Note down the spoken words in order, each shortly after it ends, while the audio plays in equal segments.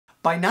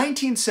By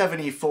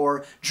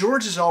 1974,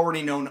 George is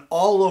already known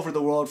all over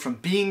the world from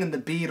being in the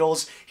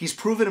Beatles. He's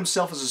proven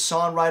himself as a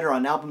songwriter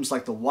on albums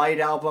like The White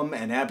Album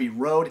and Abbey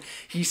Road.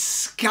 He's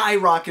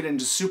skyrocketed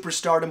into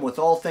superstardom with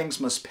All Things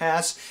Must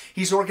Pass.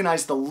 He's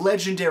organized the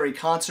legendary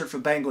concert for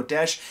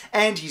Bangladesh,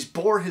 and he's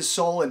bore his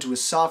soul into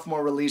his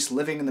sophomore release,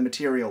 Living in the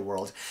Material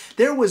World.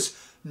 There was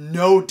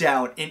no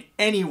doubt in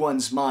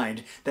anyone's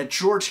mind that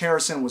George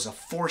Harrison was a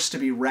force to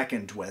be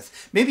reckoned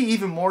with, maybe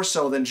even more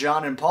so than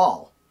John and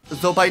Paul.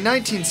 Though by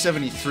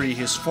 1973,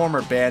 his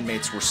former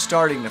bandmates were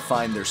starting to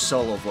find their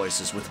solo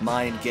voices with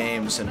Mind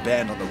Games and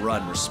Band on the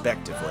Run,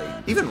 respectively.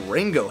 Even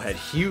Ringo had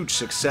huge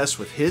success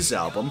with his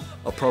album,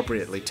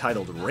 appropriately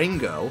titled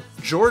Ringo.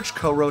 George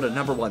co-wrote a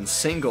 #1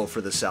 single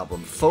for this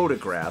album,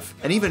 Photograph,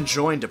 and even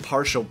joined a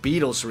partial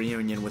Beatles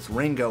reunion with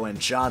Ringo and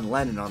John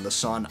Lennon on the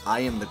song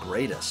I Am the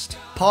Greatest.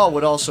 Paul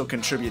would also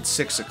contribute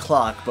 6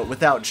 O'Clock, but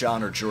without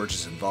John or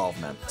George's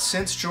involvement.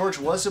 Since George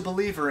was a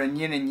believer in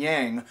yin and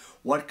yang,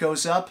 what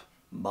goes up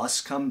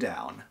must come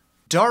down.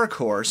 Dark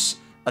Horse,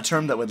 a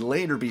term that would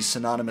later be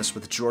synonymous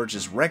with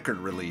George's record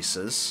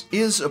releases,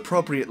 is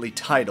appropriately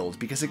titled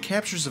because it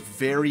captures a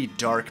very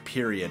dark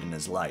period in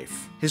his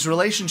life. His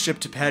relationship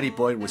to Pattie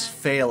Boyd was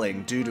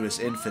failing due to his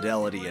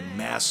infidelity and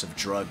massive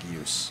drug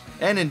use.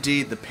 And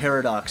indeed, the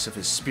paradox of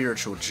his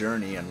spiritual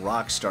journey and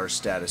rock star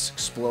status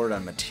explored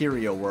on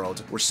Material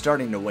World were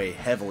starting to weigh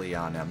heavily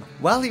on him.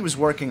 While he was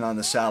working on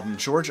this album,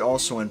 George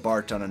also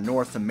embarked on a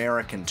North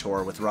American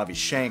tour with Ravi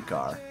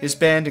Shankar. His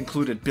band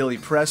included Billy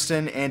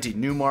Preston, Andy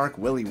Newmark,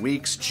 Willie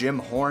Weeks, Jim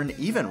Horn,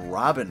 even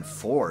Robin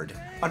Ford.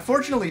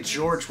 Unfortunately,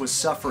 George was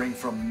suffering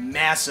from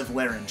massive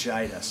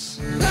laryngitis.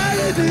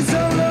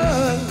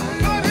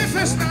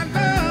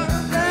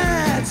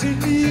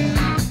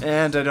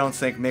 And I don't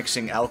think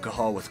mixing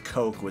alcohol with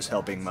Coke was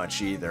helping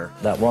much either.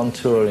 That one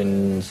tour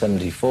in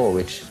 '74,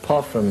 which,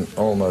 apart from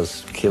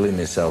almost killing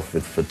myself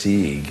with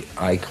fatigue,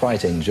 I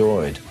quite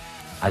enjoyed.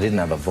 I didn't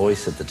have a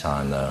voice at the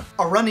time, though.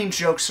 A running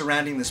joke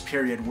surrounding this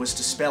period was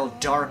to spell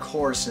Dark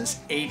Horse as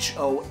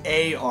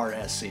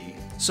H-O-A-R-S-E.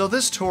 So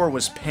this tour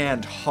was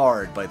panned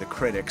hard by the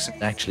critics.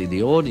 Actually,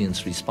 the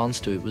audience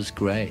response to it was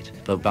great.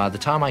 But by the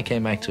time I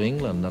came back to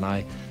England and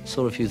I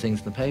saw a few things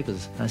in the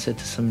papers, I said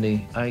to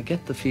somebody, I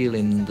get the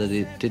feeling that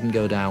it didn't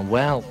go down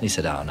well. He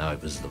said, oh no,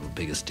 it was the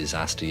biggest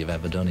disaster you've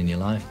ever done in your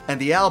life. And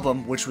the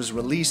album, which was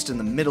released in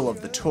the middle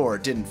of the tour,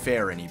 didn't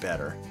fare any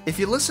better. If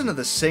you listen to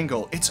the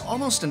single, it's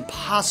almost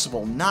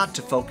impossible not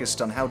to focus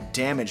on how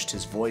damaged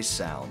his voice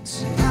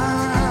sounds.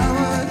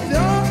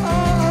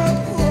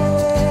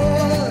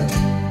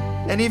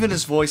 And even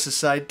his voice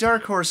aside,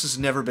 Dark Horse has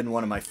never been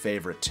one of my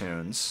favorite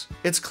tunes.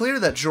 It's clear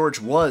that George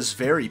was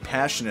very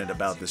passionate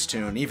about this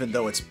tune, even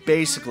though it's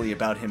basically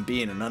about him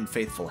being an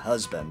unfaithful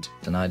husband.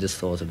 And I just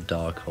thought of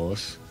Dark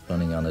Horse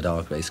running on a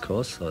dark race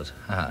course, thought,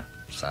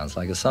 sounds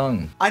like a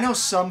song. I know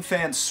some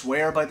fans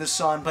swear by this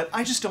song, but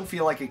I just don't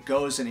feel like it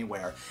goes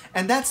anywhere.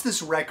 And that's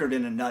this record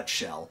in a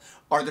nutshell.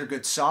 Are there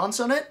good songs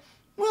on it?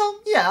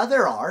 Well, yeah,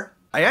 there are.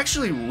 I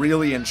actually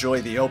really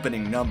enjoy the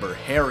opening number,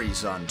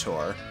 Harry's on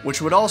Tour,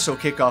 which would also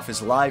kick off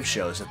his live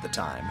shows at the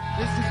time.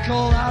 This is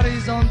called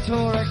Harry's on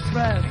Tour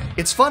Express.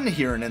 It's fun to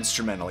hear an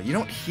instrumental. You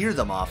don't hear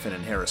them often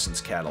in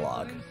Harrison's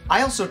catalog.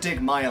 I also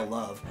dig Maya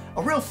Love,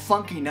 a real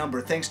funky number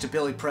thanks to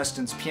Billy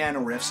Preston's piano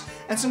riffs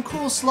and some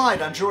cool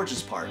slide on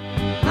George's part.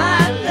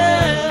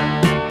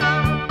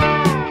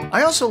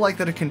 I also like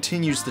that it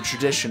continues the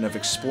tradition of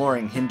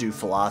exploring Hindu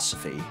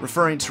philosophy,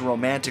 referring to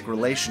romantic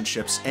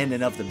relationships in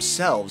and of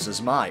themselves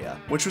as Maya,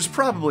 which was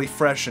probably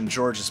fresh in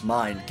George's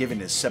mind given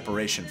his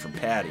separation from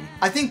Pattie.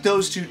 I think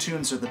those two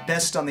tunes are the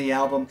best on the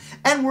album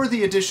and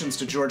worthy additions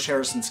to George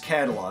Harrison's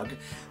catalog,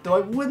 though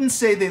I wouldn't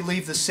say they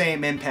leave the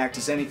same impact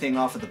as anything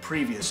off of the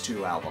previous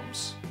two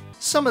albums.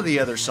 Some of the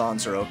other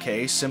songs are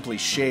okay, Simply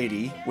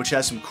Shady, which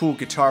has some cool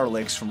guitar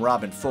licks from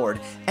Robin Ford,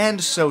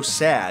 and So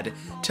Sad,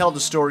 tell the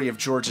story of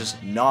George's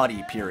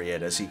naughty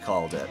period, as he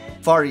called it.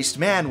 Far East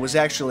Man was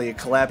actually a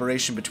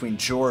collaboration between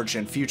George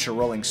and future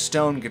Rolling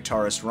Stone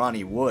guitarist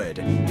Ronnie Wood.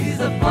 He's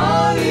a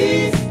Far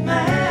East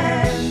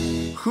Man.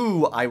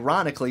 Who,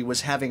 ironically, was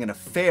having an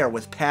affair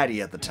with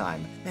Pattie at the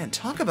time. Man,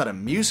 talk about a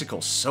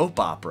musical soap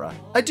opera.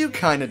 I do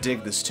kinda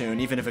dig this tune,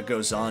 even if it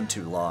goes on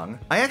too long.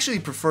 I actually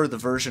prefer the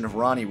version of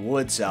Ronnie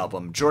Wood's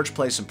album. George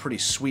plays some pretty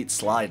sweet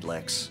slide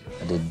licks.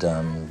 I did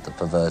the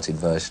perverted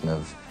version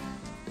of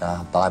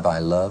Bye Bye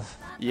Love.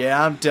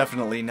 Yeah, I'm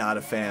definitely not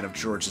a fan of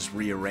George's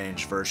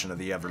rearranged version of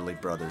the Everly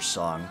Brothers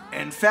song.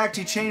 In fact,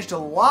 he changed a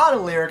lot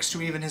of lyrics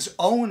to even his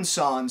own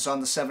songs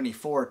on the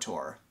 '74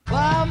 tour.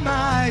 While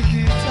my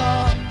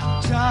guitar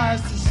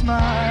tries to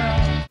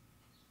smile.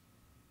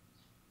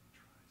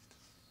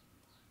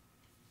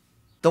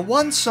 The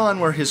one song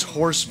where his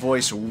hoarse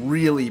voice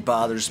really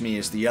bothers me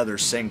is the other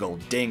single,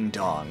 Ding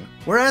Dong.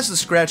 Whereas the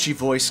scratchy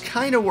voice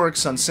kinda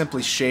works on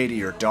Simply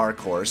Shady or Dark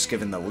Horse,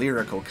 given the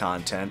lyrical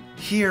content,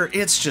 here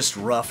it's just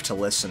rough to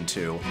listen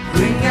to.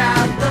 Bring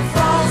out the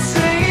false,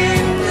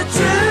 singing the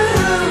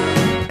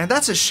truth. And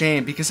that's a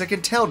shame because I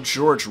can tell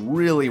George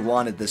really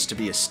wanted this to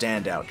be a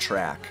standout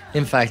track.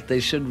 In fact,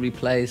 they should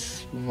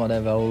replace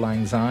whatever Auld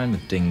Lang Syne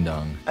with Ding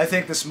Dong. I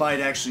think this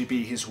might actually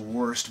be his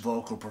worst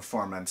vocal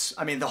performance.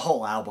 I mean, the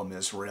whole album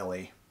is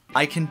really.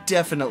 I can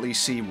definitely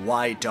see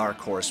why Dark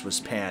Horse was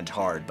panned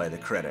hard by the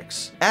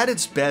critics. At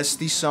its best,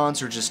 these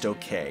songs are just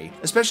okay,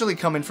 especially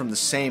coming from the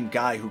same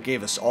guy who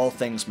gave us All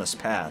Things Must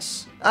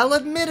Pass. I'll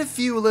admit a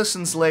few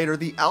listens later,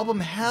 the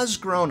album has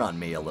grown on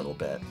me a little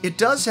bit. It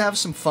does have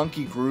some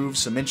funky grooves,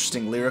 some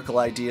interesting lyrical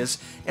ideas,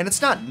 and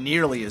it's not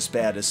nearly as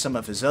bad as some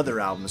of his other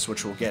albums,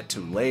 which we'll get to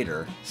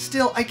later.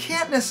 Still, I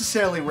can't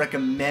necessarily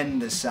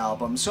recommend this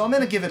album, so I'm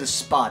gonna give it a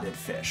spotted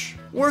fish.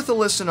 Worth a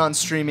listen on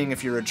streaming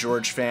if you're a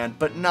George fan,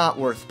 but not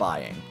worth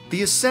buying.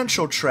 The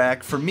essential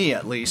track, for me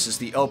at least, is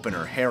the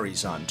opener,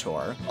 Harry's on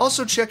Tour.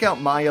 Also check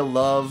out Maya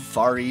Love,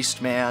 Far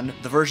East Man,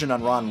 the version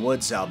on Ron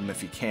Wood's album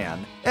if you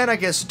can, and I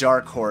guess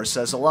Dark Horse,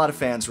 as a lot of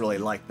fans really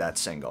like that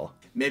single.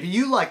 Maybe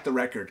you like the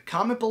record.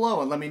 Comment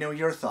below and let me know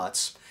your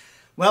thoughts.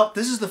 Well,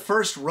 this is the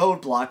first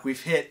roadblock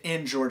we've hit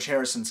in George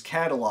Harrison's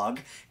catalog.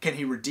 Can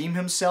he redeem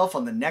himself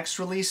on the next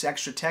release,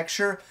 Extra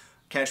Texture?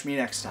 Catch me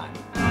next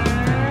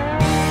time.